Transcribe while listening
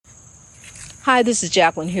Hi, this is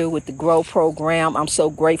Jacqueline here with the Grow Program. I'm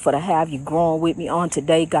so grateful to have you growing with me on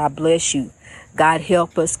today. God bless you. God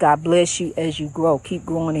help us. God bless you as you grow. Keep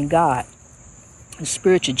growing in God. The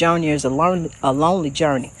spiritual journey is a lonely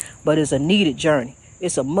journey, but it's a needed journey.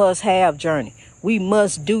 It's a must-have journey. We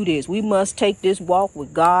must do this. We must take this walk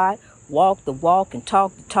with God, walk the walk and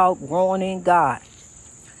talk the talk, growing in God.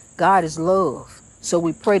 God is love. So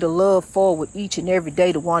we pray to love forward each and every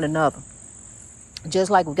day to one another.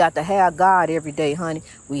 Just like we got to have God every day, honey.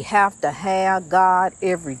 We have to have God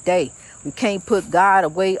every day. We can't put God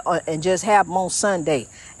away and just have him on Sunday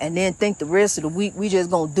and then think the rest of the week we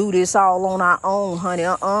just gonna do this all on our own, honey.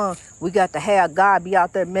 We got to have God be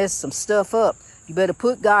out there messing some stuff up. You better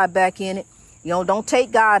put God back in it. Don't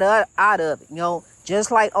take God out of it.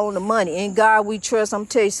 Just like on the money. In God we trust. I'm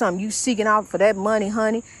tell you something. You seeking out for that money,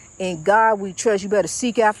 honey. In God we trust. You better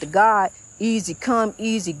seek after God. Easy come,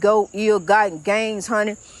 easy go, ill-gotten gains,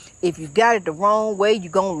 honey. If you got it the wrong way,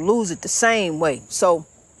 you're going to lose it the same way. So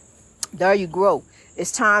there you grow.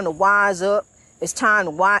 It's time to wise up. It's time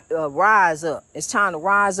to rise up. It's time to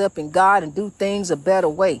rise up in God and do things a better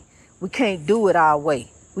way. We can't do it our way.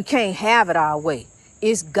 We can't have it our way.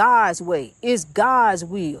 It's God's way. It's God's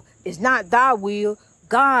will. It's not thy will,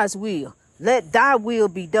 God's will. Let thy will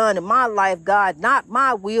be done in my life, God. Not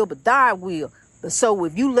my will, but thy will. So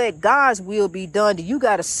if you let God's will be done, you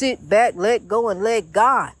got to sit back, let go, and let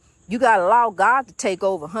God. You got to allow God to take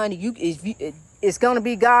over, honey. It's going to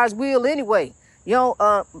be God's will anyway.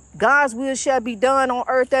 God's will shall be done on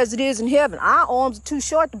earth as it is in heaven. Our arms are too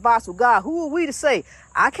short to box with God. Who are we to say?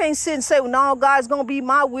 I can't sit and say, well, no, God's going to be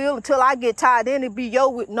my will until I get tired. Then it'll be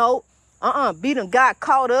your will. No. Be done got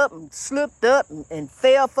caught up and slipped up and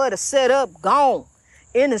fell for the setup. Gone.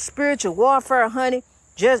 In the spiritual warfare, honey.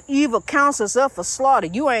 Just evil counsels up for slaughter.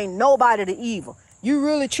 You ain't nobody to evil. You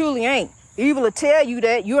really, truly ain't. Evil will tell you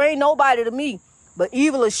that you ain't nobody to me. But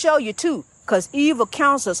evil will show you too. Because evil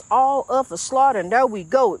counsels all up for slaughter. And there we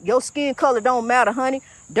go. Your skin color don't matter, honey.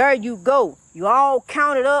 There you go. You all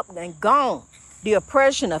counted up and gone. The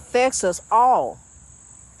oppression affects us all.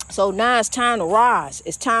 So now it's time to rise.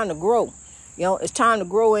 It's time to grow. It's time to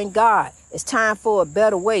grow in God. It's time for a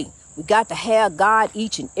better way. We got to have God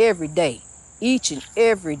each and every day. Each and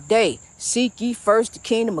every day. Seek ye first the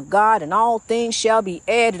kingdom of God, and all things shall be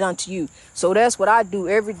added unto you. So that's what I do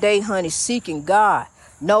every day, honey, seeking God.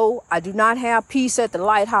 No, I do not have peace at the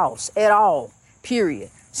lighthouse at all,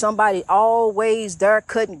 period. Somebody always there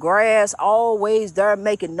cutting grass, always there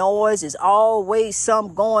making noise. There's always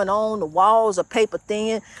something going on. The walls are paper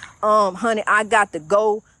thin. Honey, I got to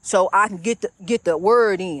go so I can get the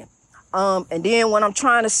word in. And then when I'm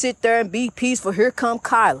trying to sit there and be peaceful, here come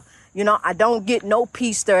Kyla. I don't get no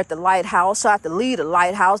peace there at the lighthouse. So I have to leave the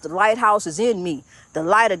lighthouse. The lighthouse is in me. The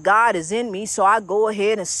light of God is in me. So I go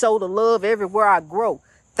ahead and sow the love everywhere I grow.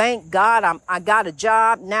 Thank God I got a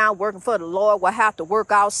job now working for the Lord. Will have to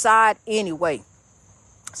work outside anyway.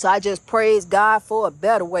 So I just praise God for a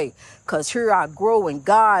better way. Because here I grow in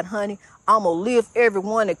God, honey. I'm going to lift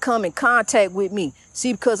everyone that come in contact with me.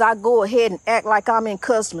 See, because I go ahead and act like I'm in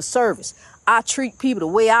customer service. I treat people the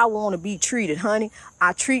way I want to be treated, honey.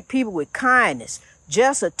 I treat people with kindness.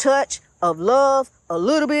 Just a touch of love, a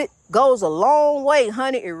little bit, goes a long way,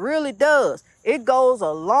 honey. It really does. It goes a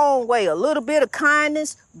long way. A little bit of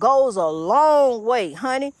kindness goes a long way,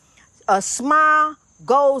 honey. A smile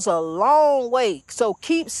goes a long way. So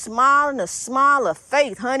keep smiling, a smile of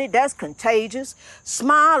faith, honey. That's contagious.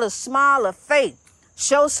 Smile, a smile of faith.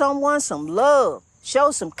 Show someone some love. Show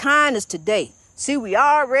some kindness today. See, we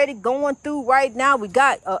already going through right now. We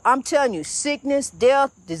got, I'm telling you, sickness,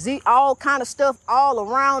 death, disease, all kind of stuff all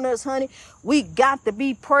around us, honey. We got to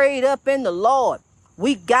be prayed up in the Lord.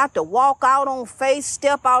 We got to walk out on faith,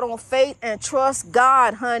 step out on faith, and trust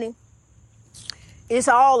God, honey. It's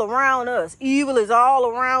all around us. Evil is all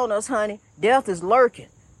around us, honey. Death is lurking.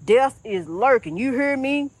 Death is lurking. You hear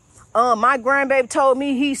me? My grandbaby told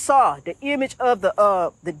me he saw the image of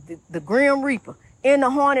the Grim Reaper in the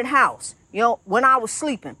haunted house. When I was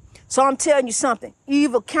sleeping. So I'm telling you something.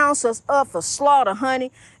 Evil counts us up for slaughter, honey.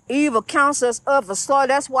 Evil counts us up for slaughter.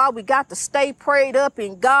 That's why we got to stay prayed up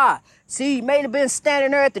in God. See, he may have been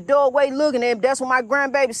standing there at the doorway looking at him. That's what my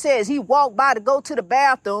grandbaby says. He walked by to go to the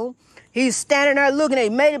bathroom. He's standing there looking at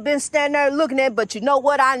him. He may have been standing there looking at him. But you know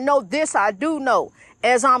what? I know this. I do know.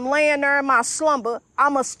 As I'm laying there in my slumber,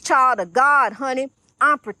 I'm a child of God, honey.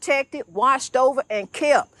 I'm protected, watched over, and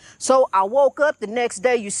kept. So I woke up the next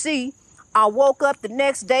day, you see. I woke up the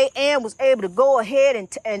next day and was able to go ahead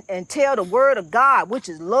and tell the word of God, which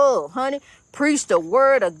is love, honey. Preach the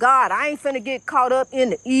word of God. I ain't finna get caught up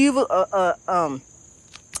in the evil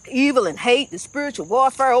evil and hate, the spiritual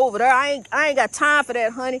warfare over there. I ain't got time for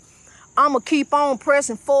that, honey. I'm going to keep on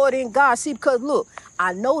pressing forward in God. See, because look,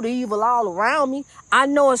 I know the evil all around me. I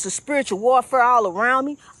know it's a spiritual warfare all around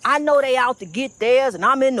me. I know they out to get theirs and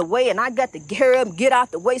I'm in the way and I got to hurry up and get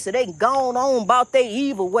out the way so they can go on about their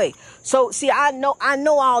evil way. So, see, I know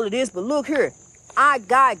all of this, but look here. I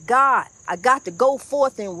got God. I got to go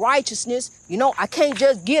forth in righteousness. You know, I can't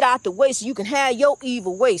just get out the way so you can have your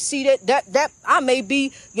evil way. See that I may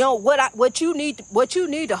be, you know, what you need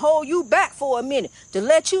to hold you back for a minute to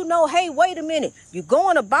let you know, hey, wait a minute, you're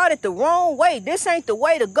going about it the wrong way. This ain't the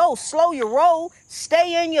way to go. Slow your roll.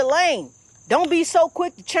 Stay in your lane. Don't be so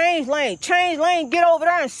quick to change lane. Change lane. Get over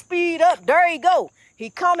there and speed up. There you go. He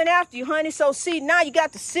coming after you, honey. So see, now you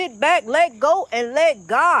got to sit back, let go, and let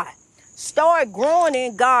God. Start growing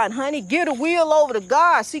in God, honey. Get a wheel over to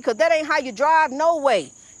God. See, because that ain't how you drive no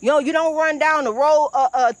way. You know, you don't run down the road,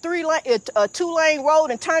 a 2-lane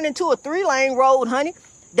road and turn into a 3-lane road, honey.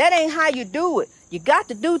 That ain't how you do it. You got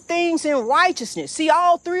to do things in righteousness. See,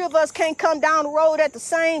 all three of us can't come down the road at the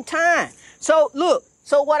same time. So, look,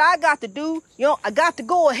 so what I got to do, you know, I got to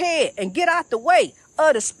go ahead and get out the way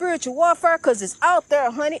of the spiritual warfare because it's out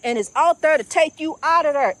there, honey, and it's out there to take you out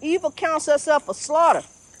of there. Evil counts us up for slaughter.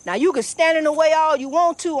 Now, you can stand in the way all you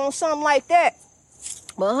want to on something like that.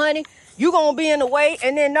 But, honey, you going to be in the way,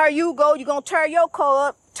 and then there you go. You're going to tear your car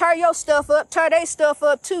up, tear your stuff up, tear their stuff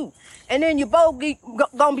up, too. And then you both going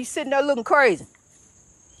to be sitting there looking crazy.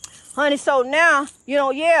 Honey, so now, you know,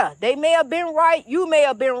 yeah, they may have been right. You may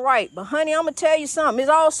have been right. But, honey, I'm going to tell you something. It's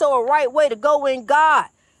also a right way to go in God.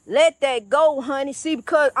 Let that go, honey. See,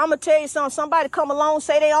 because I'm going to tell you something. Somebody come along,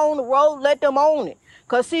 say they own the road, let them own it.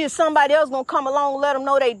 Because, see, if somebody else going to come along and let them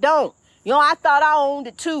know they don't. You know, I thought I owned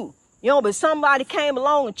it, too. You know, but somebody came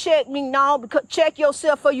along and checked me. No, because check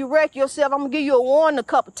yourself or you wreck yourself. I'm going to give you a warning a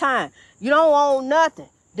couple times. You don't own nothing.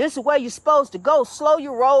 This is where you're supposed to go. Slow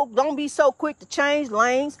your roll. Don't be so quick to change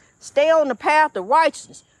lanes. Stay on the path of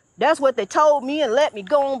righteousness. That's what they told me and let me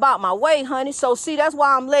go on about my way, honey. So, see, that's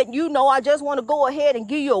why I'm letting you know. I just want to go ahead and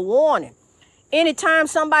give you a warning. Anytime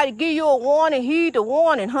somebody give you a warning, heed the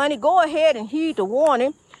warning, honey. Go ahead and heed the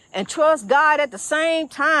warning and trust God at the same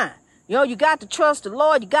time. You know, you got to trust the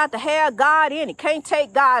Lord. You got to have God in it. Can't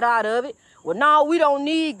take God out of it. Well, no, we don't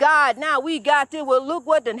need God now. We got this. Well, look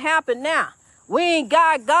what done happened now. We ain't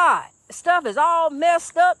got God. Stuff is all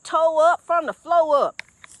messed up, toe up from the flow up.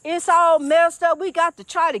 It's all messed up. We got to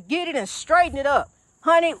try to get it and straighten it up.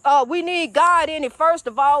 Honey, we need God in it. First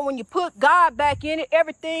of all, when you put God back in it,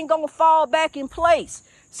 everything gonna fall back in place.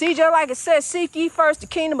 See, just like it says, seek ye first the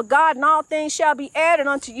kingdom of God and all things shall be added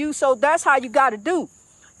unto you. So that's how you got to do.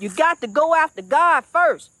 You got to go after God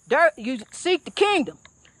first. There, you seek the kingdom.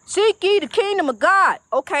 Seek ye the kingdom of God.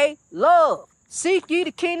 Okay, love. Seek ye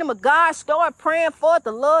the kingdom of God. Start praying for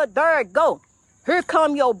the Lord. There it go. Here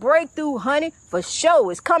come your breakthrough, honey. For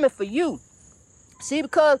sure, it's coming for you. See,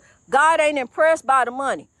 because God ain't impressed by the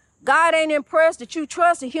money. God ain't impressed that you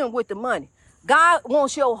trusted him with the money. God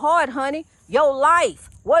wants your heart, honey, your life.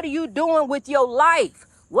 What are you doing with your life?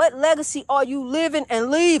 What legacy are you living and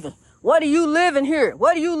leaving? What are you living here?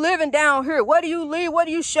 What are you living down here? What do you leave? What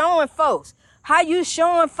are you showing folks? How you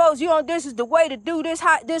showing folks, you know, this is the way to do this.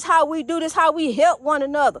 How we do this, how we help one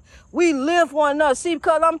another. We live one another. See,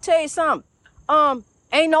 because I'm tell you something.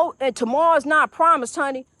 And tomorrow's not promised,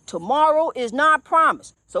 honey. Tomorrow is not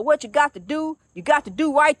promised. So what you got to do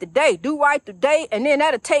right today. Do right today, and then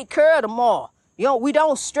that'll take care of tomorrow. You know, we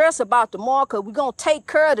don't stress about tomorrow because we're going to take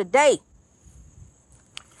care of today.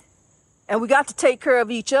 And we got to take care of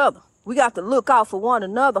each other. We got to look out for one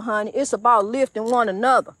another, honey. It's about lifting one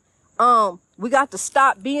another. We got to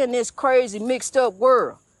stop being this crazy mixed up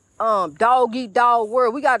world. Dog eat dog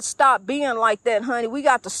world. We got to stop being like that, honey. We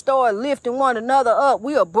got to start lifting one another up.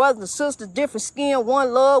 We are brothers and sisters, different skin,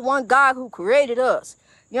 one love, one God who created us.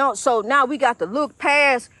 You know, so now we got to look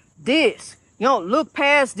past this. You know, look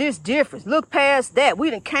past this difference. Look past that. We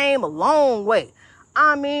done came a long way.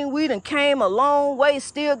 I mean, we done came a long way,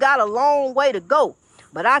 still got a long way to go.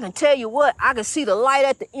 But I can tell you what, I can see the light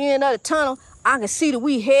at the end of the tunnel. I can see that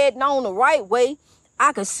we heading on the right way.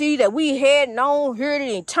 I can see that we heading on here to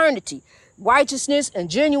eternity. Righteousness and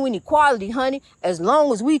genuine equality, honey. As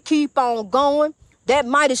long as we keep on going, that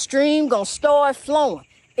mighty stream gonna start flowing.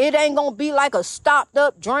 It ain't gonna be like a stopped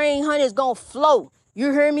up drain, honey. It's gonna flow.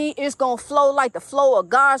 You hear me? It's gonna flow like the flow of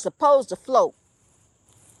God's supposed to flow.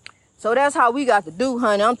 So that's how we got to do,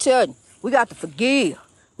 honey. I'm telling you, we got to forgive.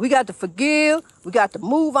 We got to forgive. We got to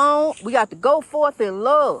move on. We got to go forth in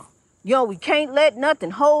love. You know, we can't let nothing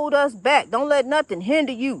hold us back. Don't let nothing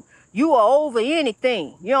hinder you. You are over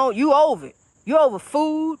anything. You know, you over it. You over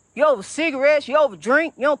food, you over cigarettes, you over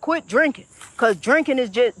drink. You don't quit drinking. Because drinking is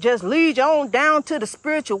just leads you on down to the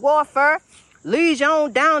spiritual warfare. Leads you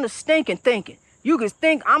on down to stinking thinking. You can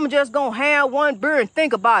think, I'm just going to have one beer and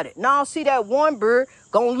think about it. Now, see that one beer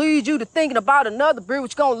going to lead you to thinking about another beer,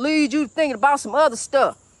 which going to lead you to thinking about some other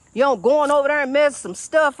stuff. You know, going over there and messing some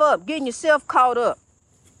stuff up, getting yourself caught up.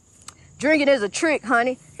 Drinking is a trick,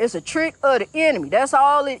 honey. It's a trick of the enemy. That's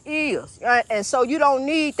all it is. Right? And so you don't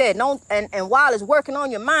need that. And while it's working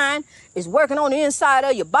on your mind, it's working on the inside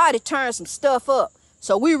of your body, turn some stuff up.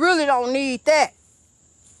 So we really don't need that.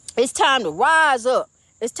 It's time to rise up.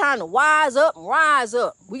 It's time to wise up and rise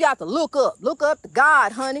up. We got to look up. Look up to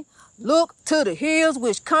God, honey. Look to the hills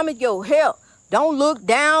which cometh your help. Don't look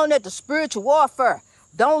down at the spiritual warfare.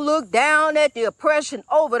 Don't look down at the oppression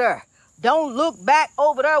over there. Don't look back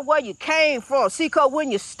over there where you came from. See, because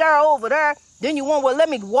when you stir over there, then you want, well, let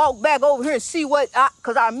me walk back over here and see what,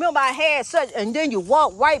 because I remember I had such, and then you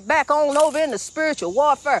walk right back on over in the spiritual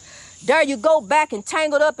warfare. There you go back and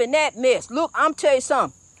tangled up in that mess. Look, I'm telling you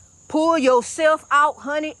something. Pull yourself out,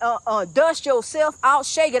 honey. Dust yourself out,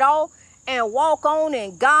 shake it off, and walk on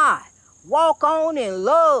in God. Walk on in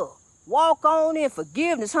love. Walk on in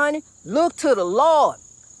forgiveness, honey. Look to the Lord.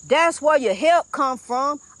 That's where your help come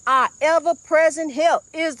from. Our ever-present help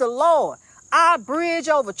is the Lord. Our bridge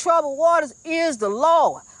over troubled waters is the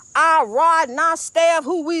Lord. Our rod and our staff,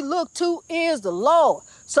 who we look to, is the Lord.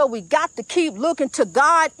 So we got to keep looking to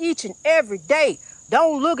God each and every day.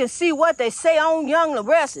 Don't look and see what they say on Young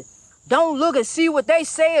Larissa. Don't look and see what they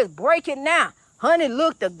say is breaking now. Honey,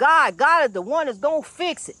 look to God. God is the one that's going to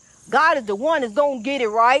fix it. God is the one that's going to get it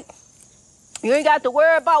right. You ain't got to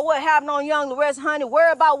worry about what happened on Young Larissa, honey.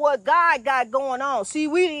 Worry about what God got going on. See,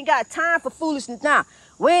 we ain't got time for foolishness now.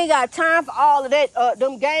 We ain't got time for all of that,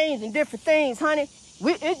 them games and different things, honey.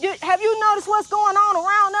 Have you noticed what's going on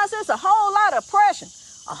around us? It's a whole lot of oppression,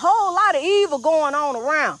 a whole lot of evil going on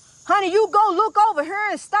around. Honey, you go look over here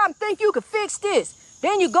and stop and think you can fix this.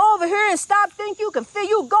 Then you go over here and stop think you can fix.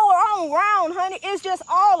 You go on around, honey. It's just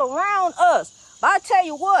all around us. But I tell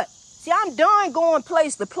you what. See, I'm done going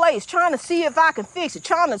place to place, trying to see if I can fix it,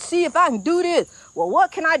 trying to see if I can do this. Well,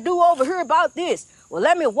 what can I do over here about this? Well,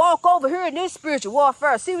 let me walk over here in this spiritual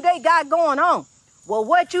warfare, see what they got going on. Well,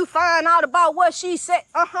 what you find out about what she said,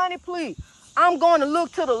 honey, please, I'm going to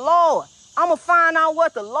look to the Lord. I'm going to find out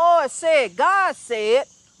what the Lord said. God said,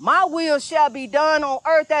 my will shall be done on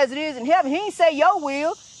earth as it is in heaven. He didn't say your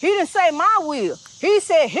will. He didn't say my will. He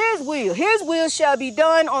said his will. His will shall be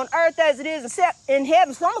done on earth as it is in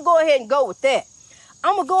heaven. So I'm going to go ahead and go with that.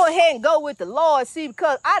 I'm going to go ahead and go with the Lord, see,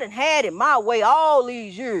 because I done had it my way all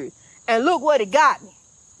these years. And look what it got me.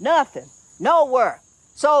 Nothing. Nowhere.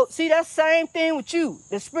 So, see, that's the same thing with you.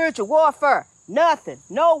 The spiritual warfare. Nothing.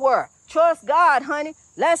 Nowhere. Trust God, honey.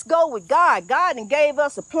 Let's go with God. God done gave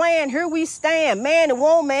us a plan. Here we stand. Man and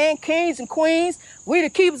woman, kings and queens. We the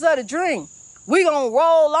keepers of the dream. We gonna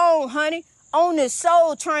roll on, honey, on this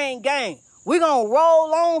soul train game. We gonna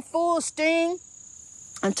roll on full steam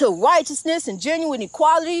until righteousness and genuine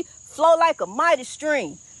equality flow like a mighty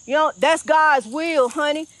stream. You know, that's God's will,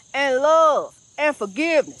 honey, and love and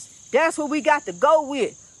forgiveness. That's what we got to go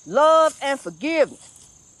with. Love and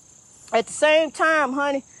forgiveness. At the same time,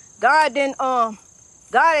 honey, God ain't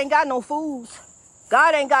got no fools.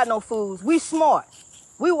 God ain't got no fools. We smart.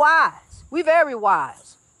 We wise. We very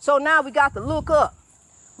wise. So now we got to look up.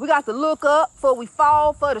 We got to look up for we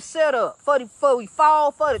fall for the setup, for we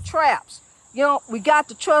fall for the traps. You know, we got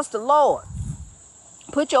to trust the Lord.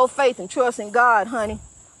 Put your faith and trust in God, honey.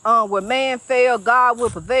 Where man fail, God will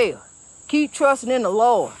prevail. Keep trusting in the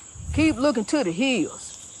Lord. Keep looking to the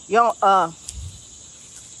hills. You know,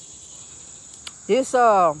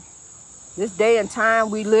 this day and time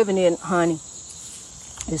we living in, honey,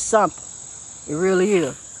 is something. It really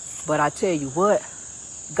is. But I tell you what,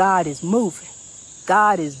 God is moving.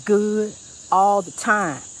 God is good all the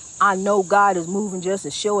time. I know God is moving just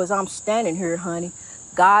as sure as I'm standing here, honey.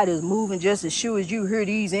 God is moving just as sure as you hear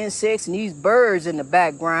these insects and these birds in the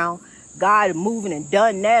background. God is moving and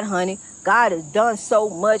done that, honey. God has done so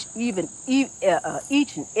much each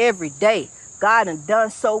and every day. God has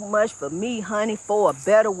done so much for me, honey, for a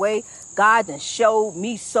better way. God has showed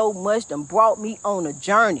me so much and brought me on a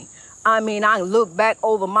journey. I mean, I can look back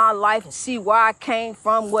over my life and see where I came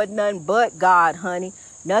from. Wasn't nothing but God, honey.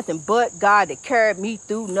 Nothing but God that carried me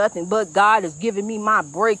through. Nothing but God has given me my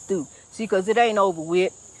breakthrough. See, because it ain't over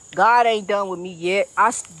with. God ain't done with me yet.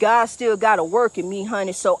 God still got to work in me,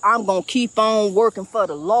 honey. So I'm going to keep on working for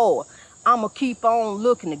the Lord. I'm going to keep on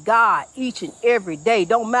looking to God each and every day.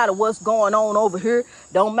 Don't matter what's going on over here.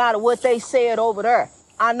 Don't matter what they said over there.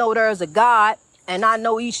 I know there's a God. And I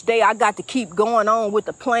know each day I got to keep going on with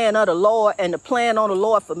the plan of the Lord. And the plan on the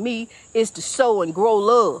Lord for me is to sow and grow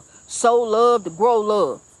love. Sow love to grow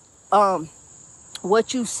love.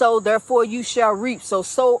 What you sow, therefore you shall reap. So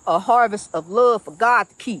sow a harvest of love for God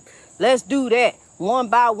to keep. Let's do that. One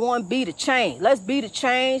by one, be the change. Let's be the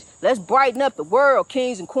change. Let's brighten up the world,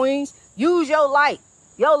 kings and queens. Use your light,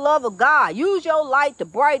 your love of God. Use your light to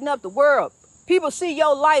brighten up the world. People see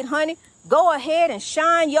your light, honey. Go ahead and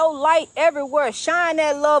shine your light everywhere. Shine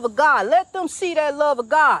that love of God. Let them see that love of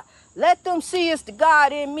God. Let them see it's the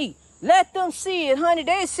God in me. Let them see it, honey.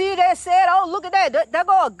 They see that said, oh, look at that. There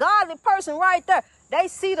go a godly person right there. They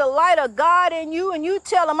see the light of God in you, and you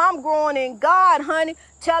tell them, I'm growing in God, honey.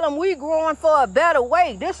 Tell them we growing for a better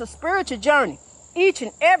way. This is a spiritual journey each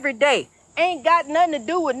and every day. Ain't got nothing to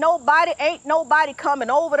do with nobody. Ain't nobody coming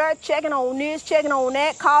over there checking on this, checking on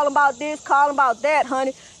that, calling about this, calling about that,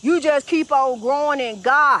 honey. You just keep on growing in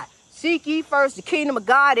God. Seek ye first the kingdom of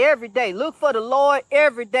God every day. Look for the Lord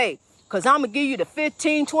every day. Because I'm going to give you the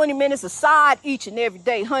 15, 20 minutes aside each and every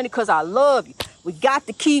day, honey, because I love you. We got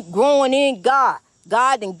to keep growing in God.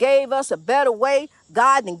 God then gave us a better way.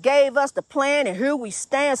 God then gave us the plan, and here we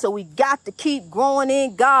stand. So we got to keep growing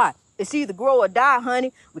in God. It's either grow or die,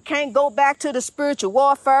 honey. We can't go back to the spiritual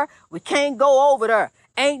warfare. We can't go over there.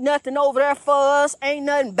 Ain't nothing over there for us. Ain't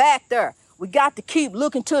nothing back there. We got to keep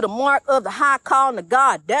looking to the mark of the high calling of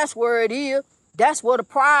God. That's where it is. That's where the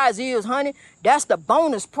prize is, honey. That's the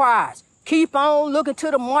bonus prize. Keep on looking to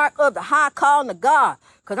the mark of the high calling of God.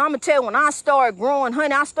 Because I'm going to tell you, when I started growing,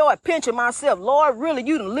 honey, I started pinching myself. Lord, really,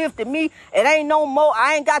 you done lifted me. It ain't no more.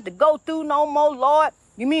 I ain't got to go through no more, Lord.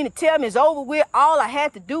 You mean to tell me it's over with? All I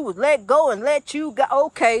had to do was let go and let you go.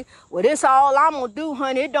 Okay, well, this all I'm going to do,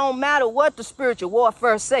 honey. It don't matter what the spiritual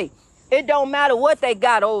warfare say. It don't matter what they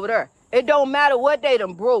got over there. It don't matter what they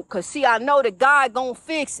done broke. Because, see, I know that God going to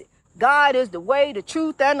fix it. God is the way, the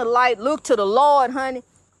truth, and the light. Look to the Lord, honey.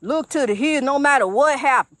 Look to the hill no matter what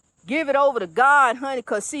happened. Give it over to God, honey,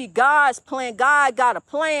 because, see, God's plan, God got a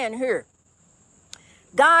plan here.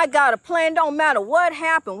 God got a plan. Don't matter what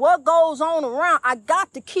happened, what goes on around. I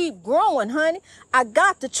got to keep growing, honey. I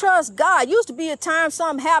got to trust God. Used to be a time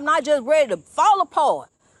something happened, I just ready to fall apart.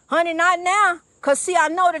 Honey, not now. Because, see, I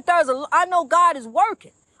know that I know God is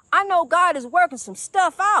working. I know God is working some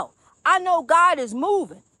stuff out. I know God is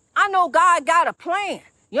moving. I know God got a plan.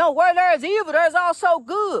 You know, where there's evil, there's also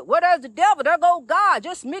good. Where there's the devil, there go God.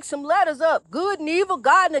 Just mix some letters up. Good and evil,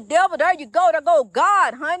 God and the devil. There you go. There go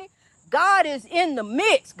God, honey. God is in the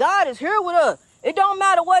mix. God is here with us. It don't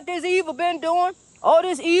matter what this evil been doing. Oh,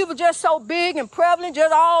 this evil just so big and prevalent,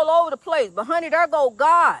 just all over the place. But, honey, there go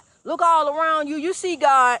God. Look all around you. You see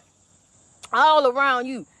God all around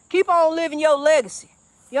you. Keep on living your legacy.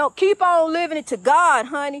 You know, keep on living it to God,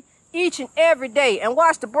 honey, each and every day. And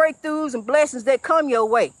watch the breakthroughs and blessings that come your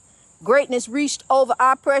way. Greatness reached over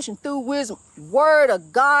oppression through wisdom. Word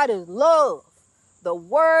of God is love. The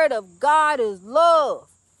word of God is love.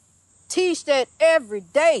 Teach that every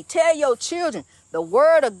day. Tell your children the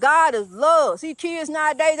word of God is love. See, kids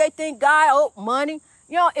nowadays, they think God, oh, money.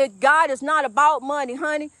 You know, God is not about money,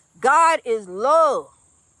 honey. God is love.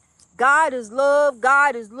 God is love.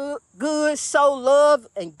 God is good. Sow love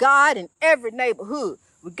and God in every neighborhood.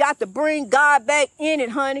 We got to bring God back in it,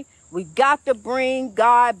 honey. We got to bring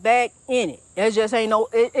God back in it. There just ain't no,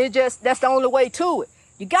 that's the only way to it.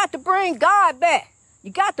 You got to bring God back.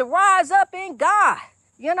 You got to rise up in God.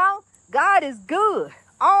 You know, God is good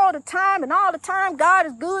all the time, and all the time God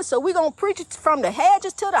is good. So we're going to preach it from the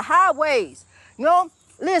hedges to the highways. You know,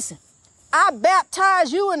 listen, I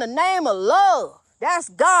baptize you in the name of love. That's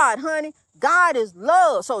God, honey. God is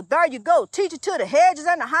love. So there you go. Teach it to the hedges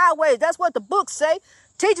and the highways. That's what the books say.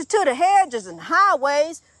 Teach it to the hedges and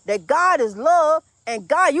highways that God is love. And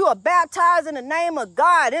God, you are baptized in the name of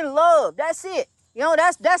God in love. That's it. You know,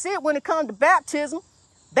 that's it when it comes to baptism.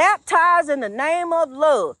 Baptized in the name of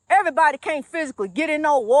love. Everybody can't physically get in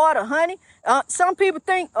no water, honey. Some people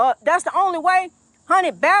think that's the only way.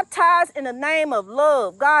 Honey, baptized in the name of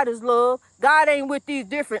love. God is love. God ain't with these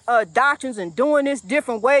different doctrines and doing this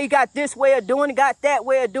different way. You got this way of doing it, got that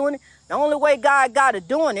way of doing it. The only way God got it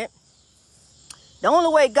doing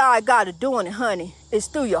it, honey, is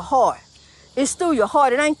through your heart. It's through your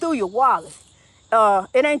heart. It ain't through your wallet.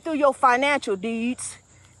 It ain't through your financial deeds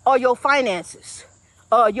or your finances.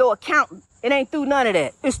 Your accountant. It ain't through none of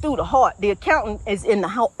that. It's through the heart. The accountant is in the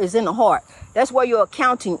heart. That's where your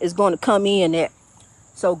accounting is going to come in at.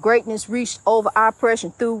 So greatness reached over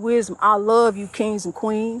oppression through wisdom. I love you, kings and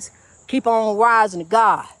queens. Keep on rising to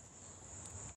God.